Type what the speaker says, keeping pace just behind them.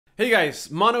Hey guys,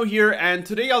 Mono here, and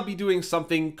today I'll be doing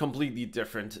something completely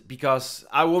different because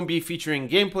I won't be featuring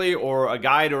gameplay or a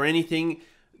guide or anything.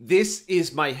 This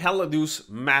is my HLL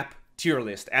map tier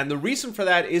list, and the reason for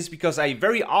that is because I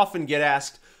very often get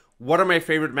asked, what are my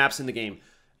favorite maps in the game?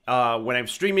 When I'm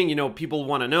streaming, people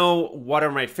want to know what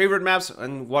are my favorite maps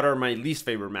and what are my least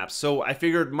favorite maps. So I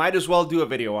figured might as well do a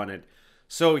video on it.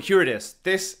 So here it is.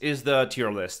 This is the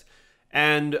tier list.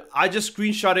 And I just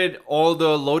screenshotted all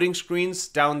the loading screens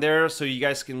down there so you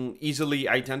guys can easily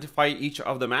identify each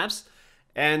of the maps.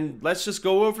 And let's just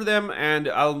go over them and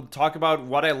I'll talk about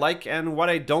what I like and what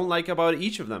I don't like about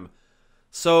each of them.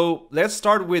 So let's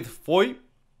start with Foy,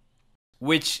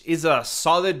 which is a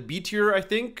solid B tier, I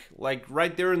think, like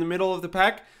right there in the middle of the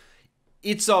pack.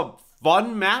 It's a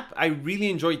fun map. I really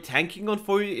enjoy tanking on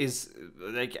Foy.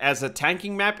 As a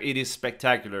tanking map, it is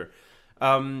spectacular.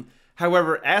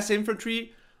 However, as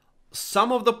infantry,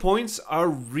 some of the points are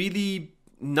really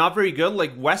not very good.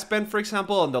 Like West Bend, for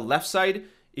example, on the left side,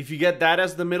 if you get that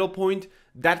as the middle point,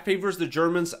 that favors the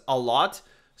Germans a lot.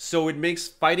 So it makes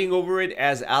fighting over it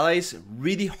as allies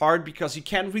really hard because you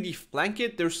can't really flank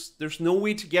it. There's no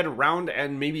way to get around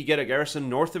and maybe get a garrison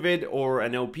north of it or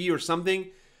an LP or something,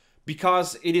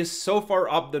 because it is so far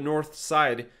up the north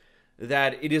side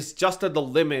that it is just at the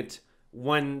limit.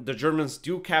 When the Germans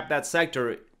do cap that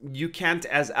sector, you can't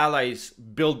as allies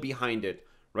build behind it,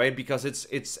 right? Because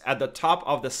it's at the top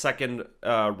of the second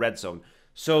red zone.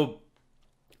 So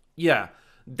yeah,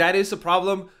 that is a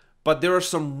problem. But there are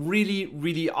some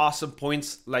really awesome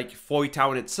points like Foy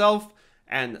Town itself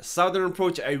and Southern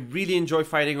Approach. I really enjoy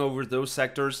fighting over those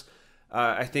sectors.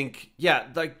 I think, yeah,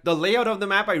 like the layout of the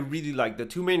map, I really like the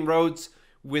two main roads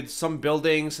with some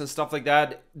buildings and stuff like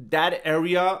that. That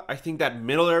area, I think that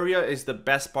middle area is the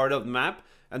best part of the map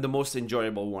and the most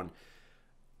enjoyable one.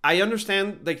 I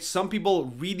understand like some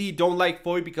people really don't like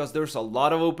Foy because there's a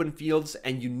lot of open fields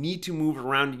and you need to move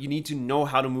around. You need to know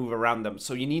how to move around them.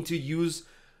 So you need to use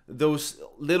those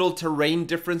little terrain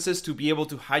differences to be able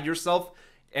to hide yourself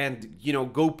and,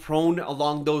 go prone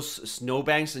along those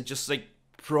snowbanks and just like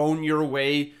prone your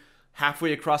way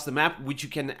halfway across the map, which you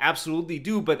can absolutely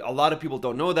do, but a lot of people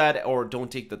don't know that or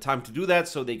don't take the time to do that,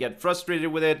 so they get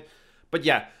frustrated with it. But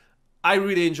yeah, I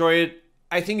really enjoy it.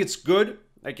 I think it's good.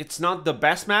 Like, it's not the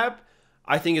best map.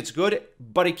 I think it's good,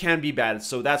 but it can be bad,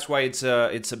 so that's why it's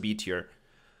a B tier.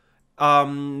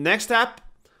 Next up,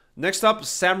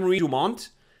 Saint-Marie Dumont.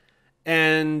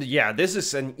 And yeah, this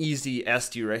is an easy S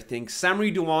tier, I think.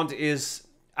 Saint-Marie Dumont is,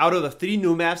 out of the 3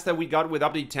 new maps that we got with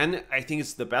Update 10, I think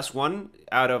it's the best one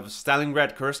out of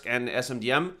Stalingrad, Kursk, and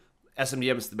SMDM.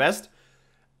 SMDM is the best.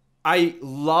 I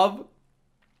love,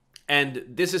 and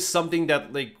this is something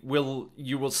that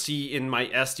you will see in my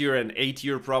S tier and A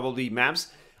tier probably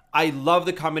maps. I love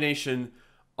the combination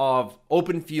of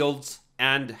open fields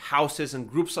and houses and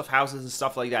groups of houses and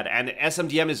stuff like that. And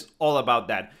SMDM is all about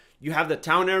that. You have the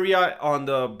town area on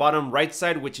the bottom right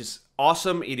side, which is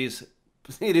awesome. It is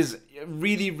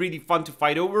really fun to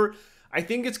fight over. I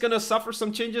think it's gonna suffer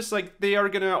some changes, like they are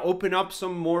gonna open up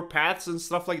some more paths and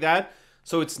stuff like that,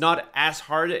 so it's not as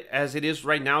hard as it is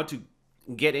right now to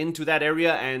get into that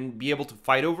area and be able to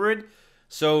fight over it.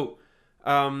 So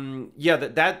yeah,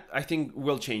 that I think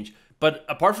will change. But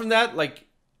apart from that, like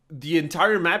the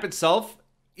entire map itself,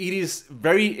 it's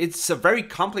a very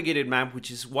complicated map,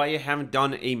 which is why I haven't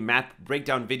done a map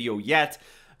breakdown video yet.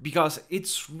 Because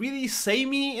it's really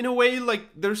samey in a way. Like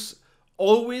there's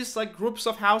always like groups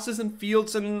of houses and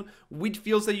fields and wheat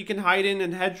fields that you can hide in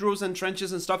and hedgerows and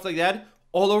trenches and stuff like that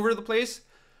all over the place.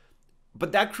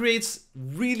 But that creates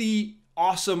really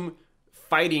awesome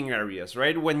fighting areas,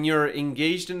 right? When you're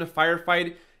engaged in a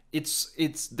firefight,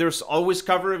 there's always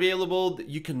cover available.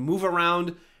 You can move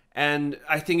around, and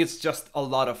I think it's just a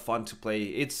lot of fun to play.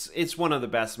 It's one of the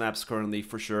best maps currently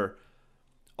for sure.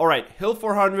 All right, Hill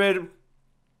 400.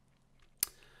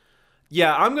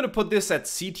 Yeah, I'm going to put this at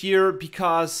C tier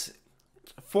because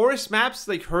forest maps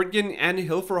like Hurtgen and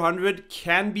Hill 400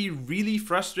 can be really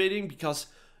frustrating because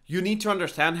you need to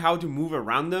understand how to move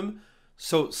around them.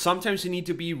 So sometimes you need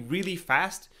to be really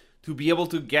fast to be able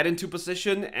to get into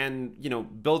position and,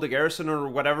 build a garrison or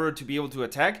whatever to be able to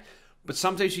attack. But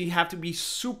sometimes you have to be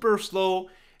super slow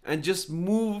and just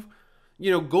move,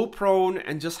 go prone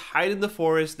and just hide in the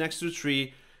forest next to a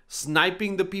tree,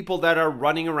 sniping the people that are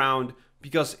running around.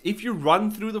 Because if you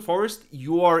run through the forest,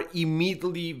 you are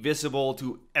immediately visible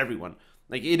to everyone.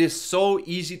 Like, it is so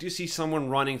easy to see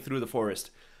someone running through the forest.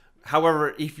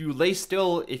 However, if you lay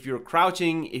still, if you're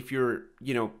crouching, if you're,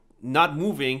 not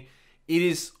moving, it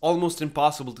is almost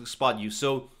impossible to spot you.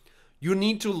 So you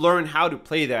need to learn how to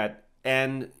play that.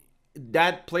 And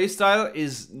that playstyle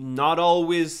is not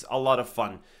always a lot of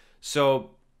fun.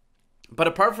 So, but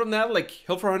apart from that, like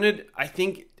Hill 400, I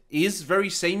think is very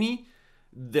samey.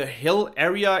 The hill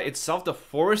area itself, the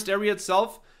forest area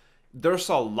itself, there's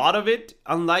a lot of it,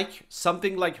 unlike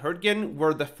something like Hurtgen,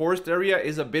 where the forest area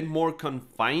is a bit more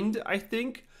confined, I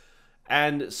think,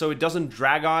 and so it doesn't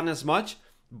drag on as much.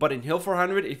 But in Hill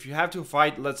 400, if you have to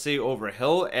fight, let's say, over a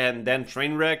hill and then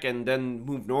train wreck and then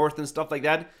move north and stuff like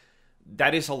that,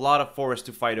 that is a lot of forest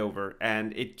to fight over,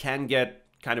 and it can get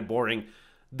kind of boring.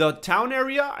 The town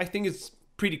area, I think, is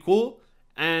pretty cool,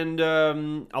 and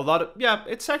a lot of, yeah,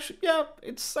 it's actually, yeah,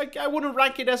 it's like, I wouldn't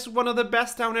rank it as one of the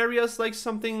best town areas, like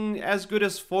something as good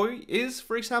as Foy is,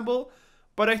 for example,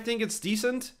 but I think it's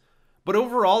decent. But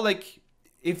overall, like,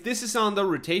 if this is on the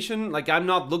rotation, like, I'm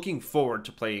not looking forward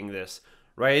to playing this,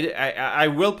 right? I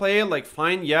will play it, like,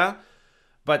 fine, yeah,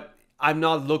 but I'm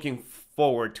not looking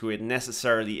forward to it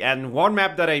necessarily. And one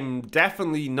map that I'm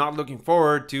definitely not looking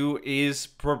forward to is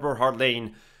Purple Heart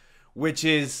Lane, which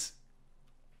is,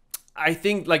 I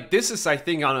think, like, this is, I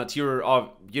think, on a tier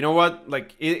of, you know what,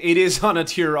 like, it is on a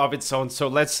tier of its own. So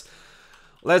let's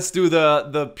do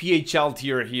the PHL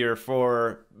tier here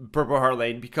for Purple Heart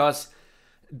Lane, because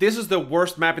this is the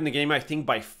worst map in the game, I think,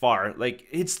 by far. Like,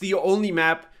 it's the only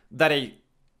map that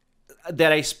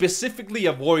I specifically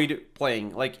avoid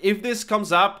playing. Like, if this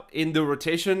comes up in the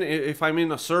rotation, if I'm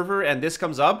in a server and this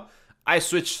comes up, I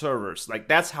switch servers. Like,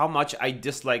 that's how much I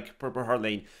dislike Purple Heart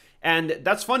Lane. And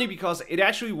that's funny because it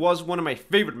actually was one of my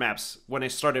favorite maps when I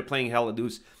started playing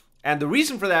HLL. And the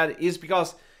reason for that is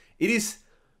because it is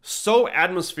so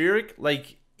atmospheric.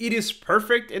 Like, it is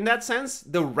perfect in that sense.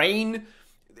 The rain,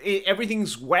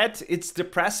 everything's wet, it's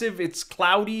depressive, it's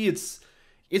cloudy, it's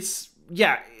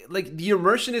yeah, like, the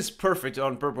immersion is perfect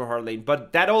on Purple Heart Lane.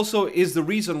 But that also is the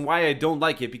reason why I don't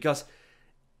like it, because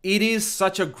it is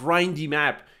such a grindy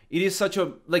map. It is such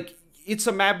a, like, it's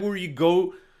a map where you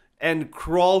go and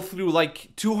crawl through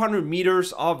like 200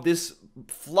 meters of this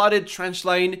flooded trench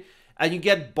line, and you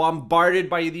get bombarded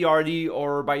by the RD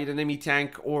or by an enemy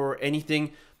tank or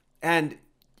anything, and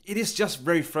it is just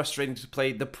very frustrating to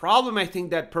play. The problem I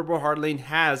think that Purple Heart Lane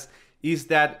has is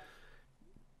that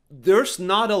there's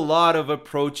not a lot of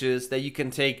approaches that you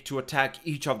can take to attack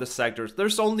each of the sectors.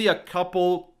 There's only a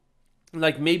couple,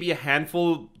 like maybe a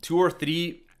handful, 2 or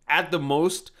 3 at the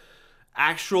most,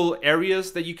 actual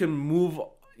areas that you can move,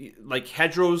 like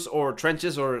hedgerows or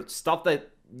trenches or stuff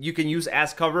that you can use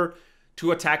as cover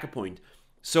to attack a point.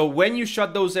 So when you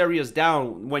shut those areas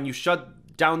down, when you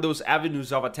shut down those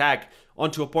avenues of attack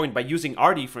onto a point by using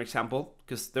RD, for example,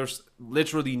 because there's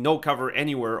literally no cover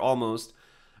anywhere almost,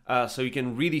 so you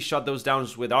can really shut those down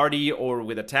with RD or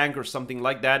with a tank or something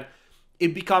like that,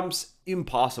 it becomes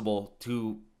impossible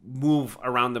to move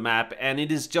around the map, and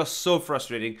it is just so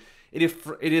frustrating. It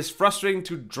is frustrating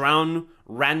to drown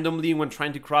randomly when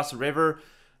trying to cross a river.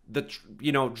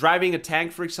 Driving a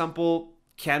tank, for example,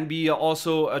 can be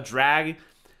also a drag.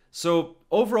 So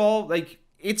overall, like,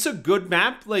 it's a good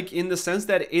map, like, in the sense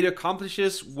that it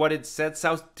accomplishes what it sets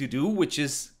out to do, which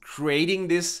is creating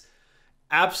this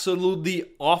absolutely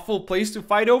awful place to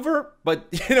fight over.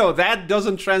 But, that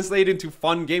doesn't translate into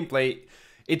fun gameplay.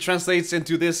 It translates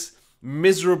into this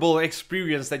miserable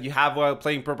experience that you have while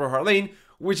playing Purple Heart Lane,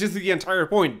 which is the entire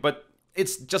point, but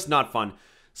it's just not fun.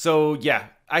 So yeah,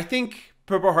 I think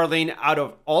Purple Heart Lane, out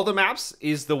of all the maps,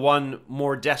 is the one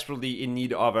more desperately in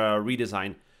need of a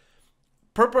redesign.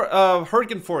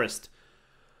 Hurtgen Forest.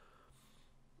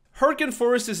 Hurtgen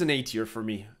Forest is an A tier for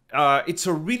me. It's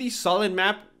a really solid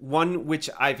map, one which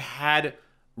I've had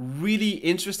really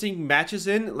interesting matches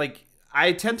in. Like,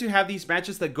 I tend to have these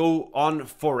matches that go on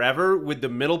forever with the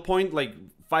middle point, like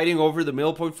fighting over the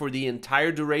middle point for the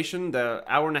entire duration, the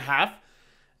hour and a half.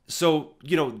 So,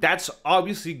 that's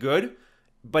obviously good,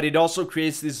 but it also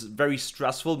creates these very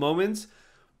stressful moments.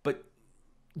 But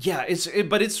yeah,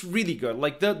 it's really good.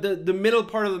 Like, the middle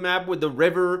part of the map with the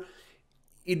river,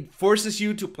 it forces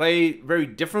you to play very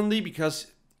differently, because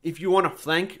if you want to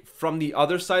flank from the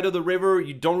other side of the river,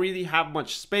 you don't really have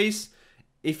much space.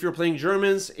 If you're playing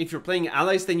Germans, if you're playing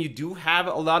allies, then you do have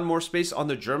a lot more space on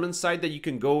the German side that you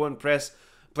can go and place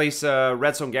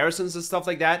red zone garrisons and stuff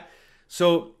like that.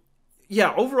 So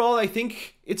yeah, overall, I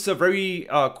think it's a very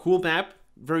cool map,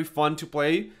 very fun to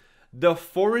play. The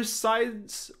forest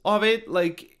sides of it,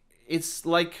 like, it's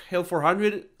like Hill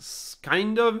 400,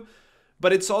 kind of,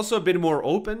 but it's also a bit more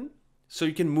open, so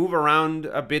you can move around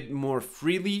a bit more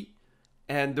freely,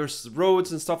 and there's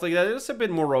roads and stuff like that. It's a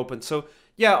bit more open. So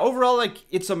yeah, overall, like,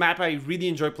 it's a map I really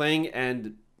enjoy playing,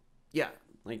 and yeah,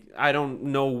 like, I don't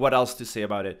know what else to say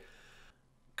about it.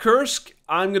 Kursk,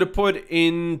 I'm gonna put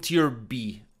in tier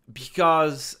B,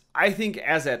 because I think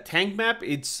as a tank map,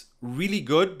 it's really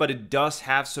good, but it does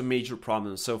have some major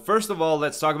problems. So first of all,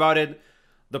 let's talk about it.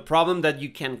 The problem that you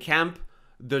can camp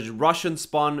the Russian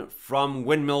spawn from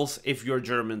windmills if you're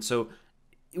German. So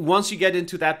once you get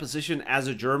into that position as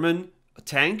a German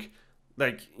tank,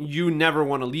 like, you never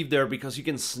want to leave there because you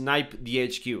can snipe the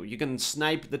HQ. You can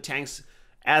snipe the tanks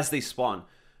as they spawn,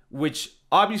 which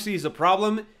obviously is a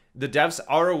problem. The devs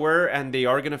are aware and they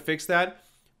are going to fix that.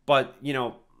 But, you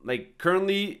know, like,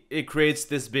 currently it creates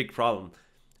this big problem.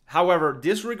 However,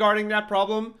 disregarding that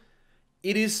problem,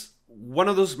 it is one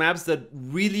of those maps that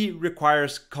really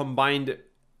requires combined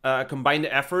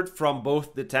effort from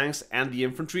both the tanks and the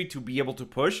infantry to be able to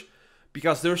push,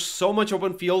 because there's so much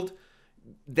open field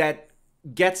that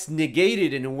gets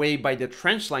negated in a way by the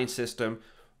trench line system,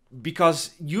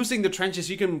 because using the trenches,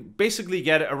 you can basically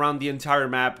get around the entire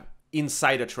map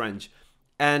inside a trench,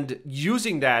 and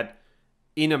using that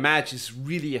in a match is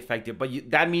really effective. But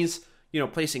that means, you know,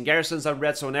 placing garrisons on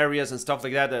red zone areas and stuff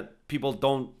like that people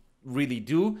don't really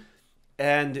do.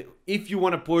 And if you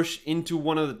want to push into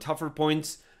one of the tougher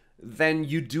points, then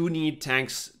you do need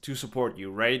tanks to support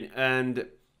you, right? And,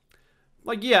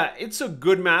 like, yeah, it's a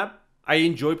good map. I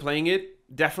enjoy playing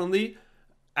it, definitely.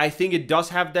 I think it does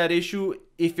have that issue.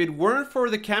 If it weren't for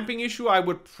the camping issue, I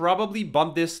would probably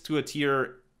bump this to a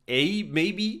tier A,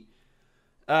 maybe.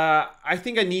 I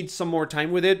think I need some more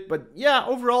time with it. But yeah,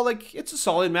 overall, like, it's a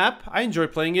solid map. I enjoy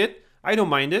playing it. I don't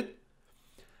mind it.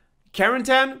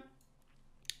 Carentan,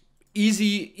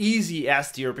 easy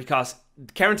S tier, because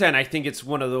Carentan, I think it's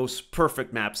one of those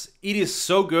perfect maps. It is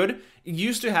so good. It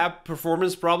used to have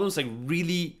performance problems, like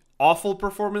really awful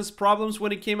performance problems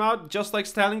when it came out, just like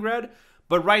Stalingrad.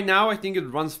 But right now, I think it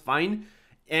runs fine.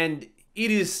 And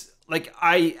it is, like,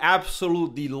 I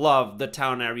absolutely love the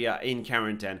town area in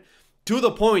Carentan, to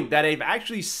the point that I've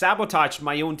actually sabotaged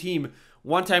my own team.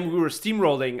 One time we were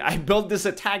steamrolling, I built this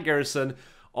attack garrison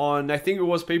on, I think it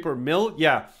was Paper Mill.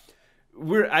 Yeah.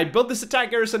 I built this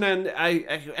attack garrison, and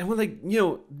I went, like, you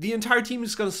know, the entire team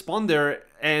is gonna spawn there,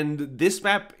 and this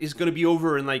map is gonna be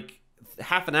over in like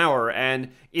half an hour,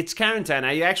 and it's Carentan.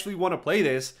 I actually want to play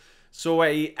this, so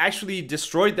I actually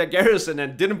destroyed that garrison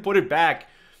and didn't put it back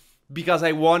because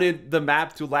I wanted the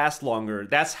map to last longer.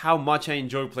 That's how much I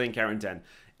enjoy playing Carentan,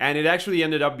 and it actually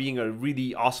ended up being a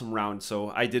really awesome round, so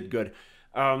I did good.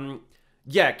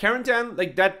 Yeah, Carentan,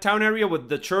 like that town area with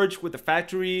the church, with the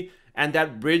factory, and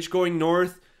that bridge going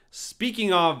north.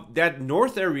 Speaking of, that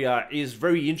north area is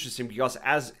very interesting because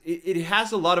as it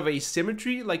has a lot of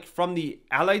asymmetry. Like, from the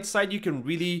Allied side, you can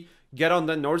really get on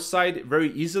the north side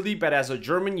very easily, but as a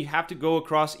German, you have to go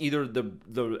across either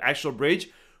the actual bridge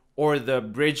or the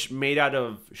bridge made out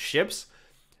of ships.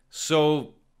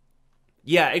 So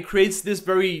yeah, it creates this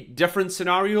very different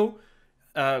scenario,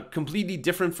 completely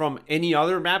different from any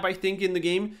other map, I think, in the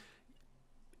game.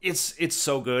 It's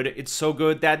so good. It's so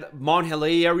good. That Mont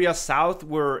Helay area south,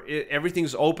 where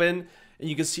everything's open and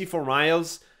you can see for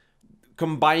miles,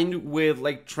 combined with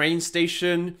like train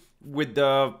station with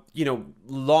the, you know,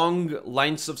 long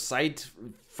lines of sight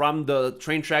from the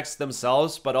train tracks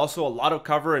themselves, but also a lot of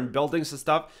cover and buildings and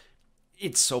stuff.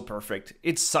 It's so perfect.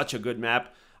 It's such a good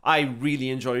map. I really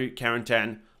enjoy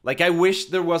Carentan. Like, I wish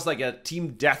there was like a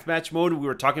team deathmatch mode. We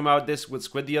were talking about this with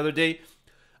Squid the other day.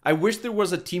 I wish there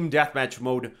was a team deathmatch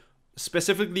mode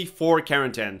specifically for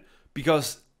Carentan,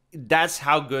 because that's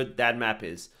how good that map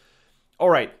is. All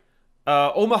right,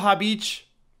 Omaha Beach,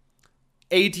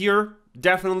 A tier,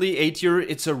 definitely A tier.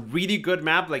 It's a really good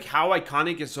map. Like, how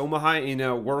iconic is Omaha in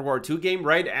a World War II game,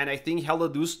 right? And I think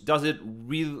HLL does it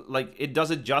real, like, it does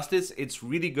it justice. It's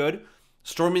really good.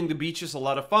 Storming the beach is a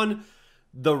lot of fun.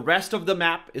 The rest of the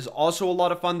map is also a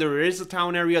lot of fun. There is a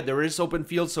town area, there is open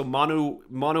field, so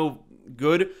mono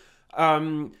good.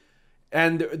 And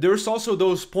there's also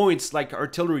those points like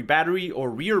artillery battery or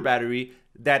rear battery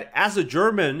that, as a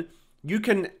German, you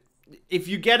can, if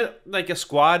you get like a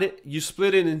squad, you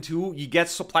split it in two, you get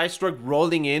supply truck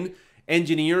rolling in,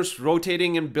 engineers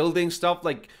rotating and building stuff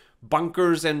like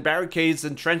bunkers and barricades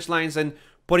and trench lines and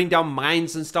putting down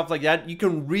mines and stuff like that. You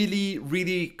can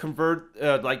really convert,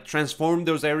 like transform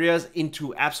those areas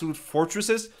into absolute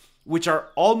fortresses, which are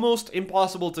almost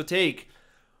impossible to take.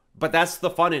 But that's the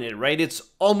fun in it, right? It's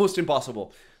almost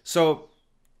impossible. So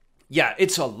yeah,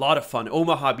 it's a lot of fun.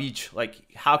 Omaha Beach, like,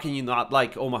 how can you not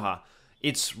like Omaha?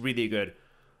 It's really good.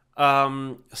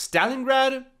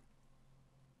 Stalingrad.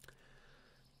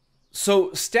 So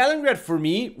Stalingrad, for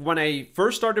me, when I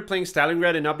first started playing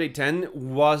Stalingrad in Update 10,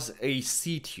 was a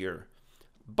C tier.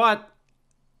 But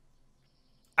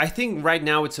I think right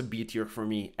now it's a B tier for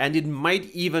me. And it might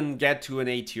even get to an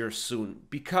A tier soon,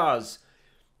 because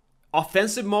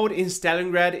offensive mode in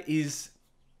Stalingrad is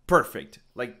perfect.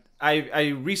 Like, I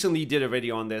recently did a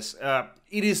video on this.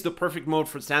 It is the perfect mode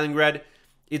for Stalingrad.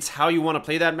 It's how you want to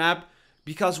play that map,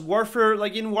 because Warfare,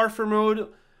 like in Warfare mode,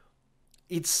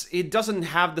 it doesn't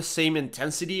have the same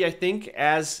intensity, I think,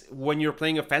 as when you're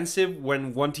playing offensive,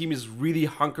 when one team is really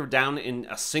hunkered down in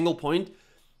a single point.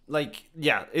 Like,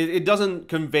 yeah, it doesn't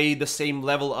convey the same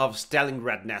level of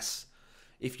Stalingradness,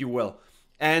 if you will.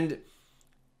 And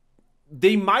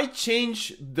they might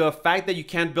change the fact that you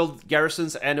can't build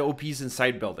garrisons and OPs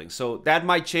inside buildings. So that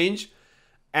might change.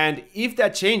 And if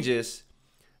that changes,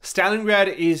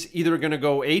 Stalingrad is either going to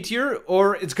go A tier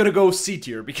or it's going to go C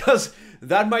tier, because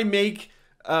that might make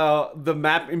the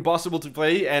map impossible to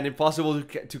play and impossible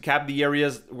to cap the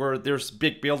areas where there's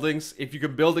big buildings. If you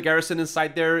can build a garrison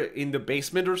inside there in the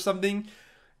basement or something,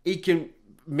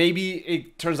 maybe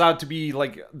it turns out to be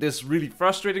like this really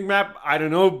frustrating map. I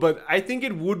don't know, but I think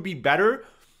it would be better,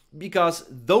 because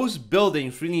those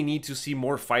buildings really need to see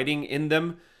more fighting in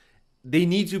them. They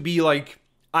need to be like,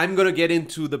 I'm gonna get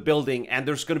into the building and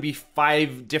there's gonna be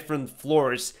 5 different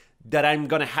floors that I'm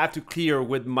gonna have to clear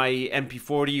with my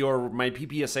MP40 or my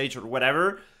PPSH or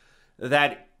whatever.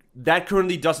 That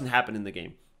currently doesn't happen in the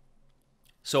game.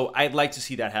 So I'd like to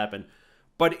see that happen.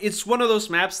 But it's one of those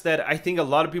maps that I think a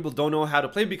lot of people don't know how to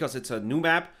play, because it's a new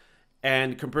map.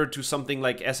 And compared to something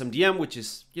like SMDM, which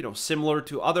is, you know, similar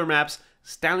to other maps,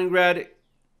 Stalingrad,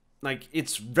 like,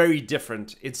 it's very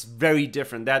different. It's very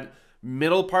different. That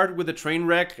middle part with the train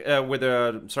wreck,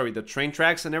 the train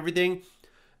tracks and everything,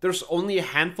 there's only a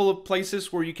handful of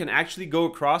places where you can actually go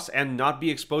across and not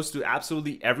be exposed to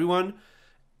absolutely everyone.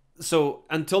 So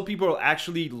until people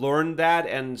actually learn that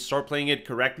and start playing it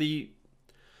correctly,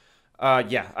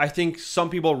 yeah, I think some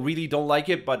people really don't like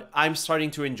it, but I'm starting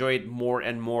to enjoy it more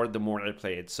and more the more I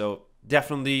play it. So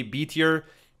definitely B tier,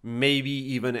 maybe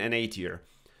even an A tier.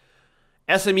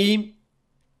 SME,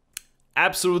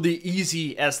 absolutely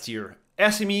easy S tier.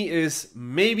 SME is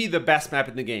maybe the best map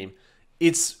in the game.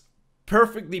 It's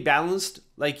perfectly balanced.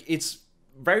 Like, it's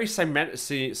very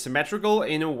symmetrical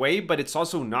in a way, but it's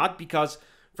also not, because,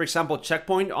 for example,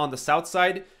 Checkpoint on the south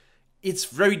side, it's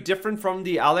very different from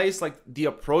the Allies. Like, the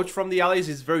approach from the Allies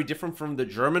is very different from the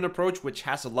German approach, which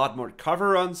has a lot more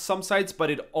cover on some sides, but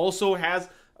it also has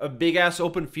a big ass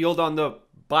open field on the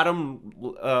bottom,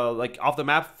 like, of the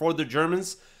map for the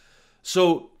Germans.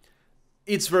 So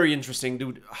it's very interesting,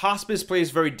 dude. Hospice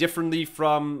plays very differently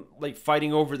from, like,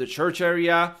 fighting over the church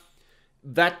area.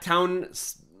 That town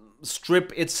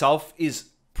strip itself is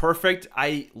perfect.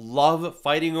 I love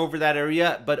fighting over that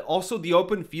area, but also the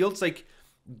open fields, like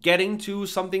getting to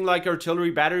something like Artillery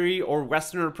Battery or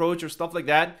Western Approach or stuff like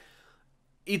that,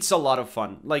 it's a lot of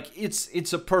fun. Like,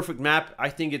 it's a perfect map. I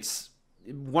think it's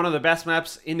one of the best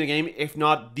maps in the game, if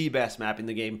not the best map in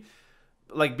the game.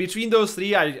 Like, between those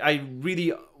three, I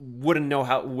really wouldn't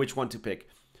know which one to pick.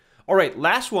 All right,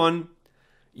 last one,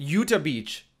 Utah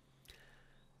Beach.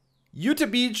 Utah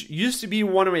Beach used to be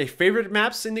one of my favorite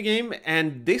maps in the game,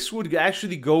 and this would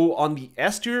actually go on the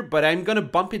S tier, but I'm gonna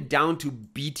bump it down to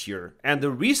B tier. And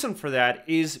the reason for that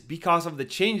is because of the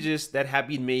changes that have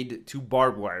been made to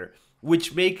barbed wire,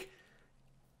 which makes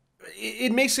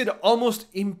it almost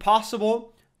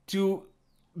impossible to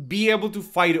be able to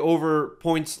fight over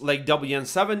points like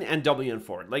WN7 and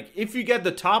WN4. Like, if you get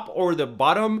the top or the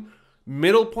bottom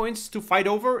middle points to fight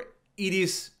over, it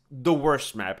is the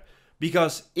worst map.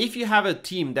 Because if you have a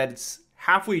team that's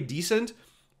halfway decent,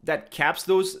 that caps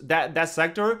that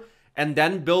sector, and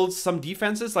then builds some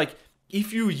defenses, like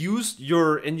if you use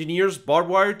your engineers barbed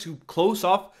wire to close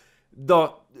off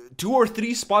the 2 or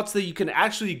 3 spots that you can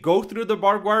actually go through the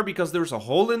barbed wire because there's a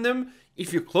hole in them,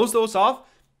 if you close those off,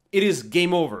 it is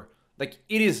game over. Like,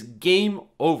 it is game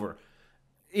over.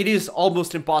 It is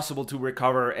almost impossible to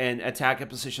recover and attack a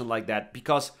position like that,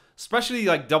 because especially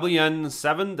like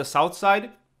WN7, the south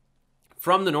side,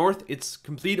 from the north, it's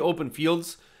complete open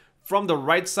fields. From the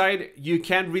right side, you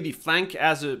can't really flank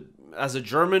as a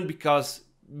German, because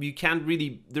you can't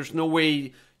really, there's no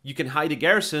way you can hide a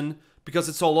garrison because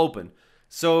it's all open.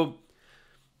 So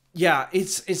yeah,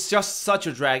 it's just such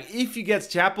a drag. If you get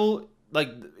Chapel,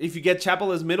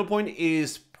 as middle point, it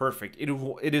is perfect.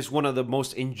 It is one of the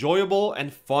most enjoyable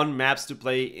and fun maps to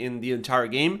play in the entire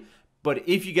game. But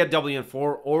if you get WN4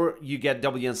 or you get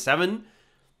WN7,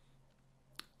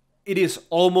 it is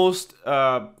almost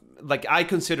like, I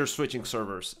consider switching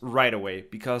servers right away,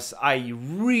 because I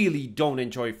really don't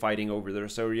enjoy fighting over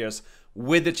those areas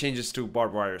with the changes to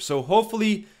barbed wire. So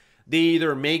hopefully they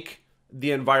either make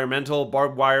the environmental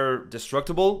barbed wire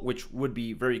destructible, which would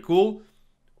be very cool,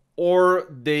 or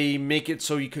they make it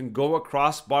so you can go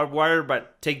across barbed wire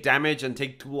but take damage and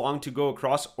take too long to go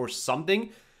across or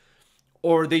something.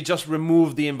 or they just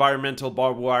remove the environmental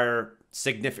barbed wire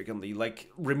significantly, like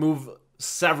remove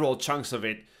several chunks of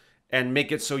it and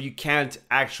make it so you can't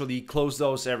actually close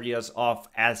those areas off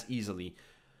as easily.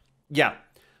 Yeah,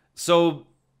 so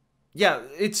yeah,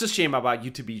 it's a shame about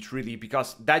YouTube Beach, really,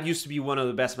 because that used to be one of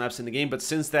the best maps in the game, but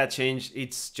since that changed,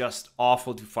 it's just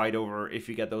awful to fight over if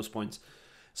you get those points.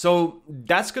 So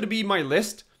that's going to be my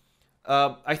list.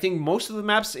 I think most of the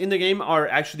maps in the game are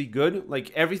actually good.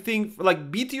 Like everything, like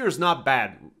B tier is not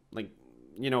bad. Like,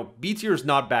 you know, B tier is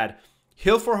not bad.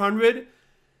 Hill 400,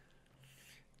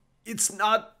 it's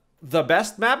not the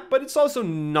best map, but it's also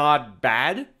not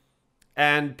bad.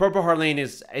 And Purple Heart Lane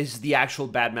is the actual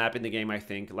bad map in the game, I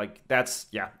think. Like, that's,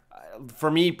 yeah.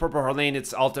 For me, Purple Heart Lane,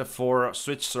 it's Alt F4,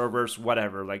 Switch servers,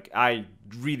 whatever. Like, I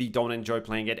really don't enjoy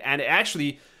playing it. And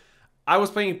actually, I was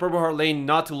playing Purple Heart Lane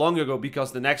not too long ago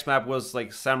because the next map was,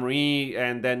 like, Saint-Marie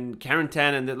and then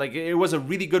Carentan. And, like, it was a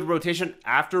really good rotation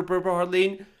after Purple Heart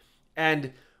Lane.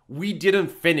 And we didn't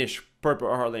finish Purple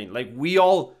Heart Lane. Like,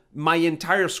 my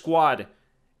entire squad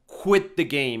quit the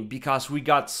game because we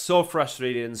got so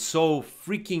frustrated and so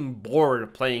freaking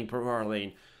bored playing Purple Heart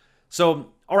Lane.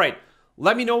 So, all right,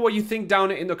 let me know what you think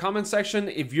down in the comment section.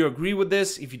 If you agree with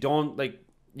this, if you don't, like,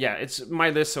 yeah, it's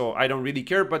my list, so I don't really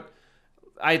care, but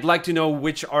I'd like to know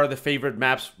which are the favorite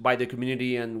maps by the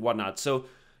community and whatnot. So,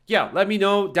 yeah, let me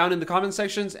know down in the comment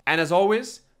sections. And as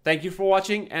always, thank you for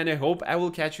watching, and I hope I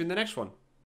will catch you in the next one.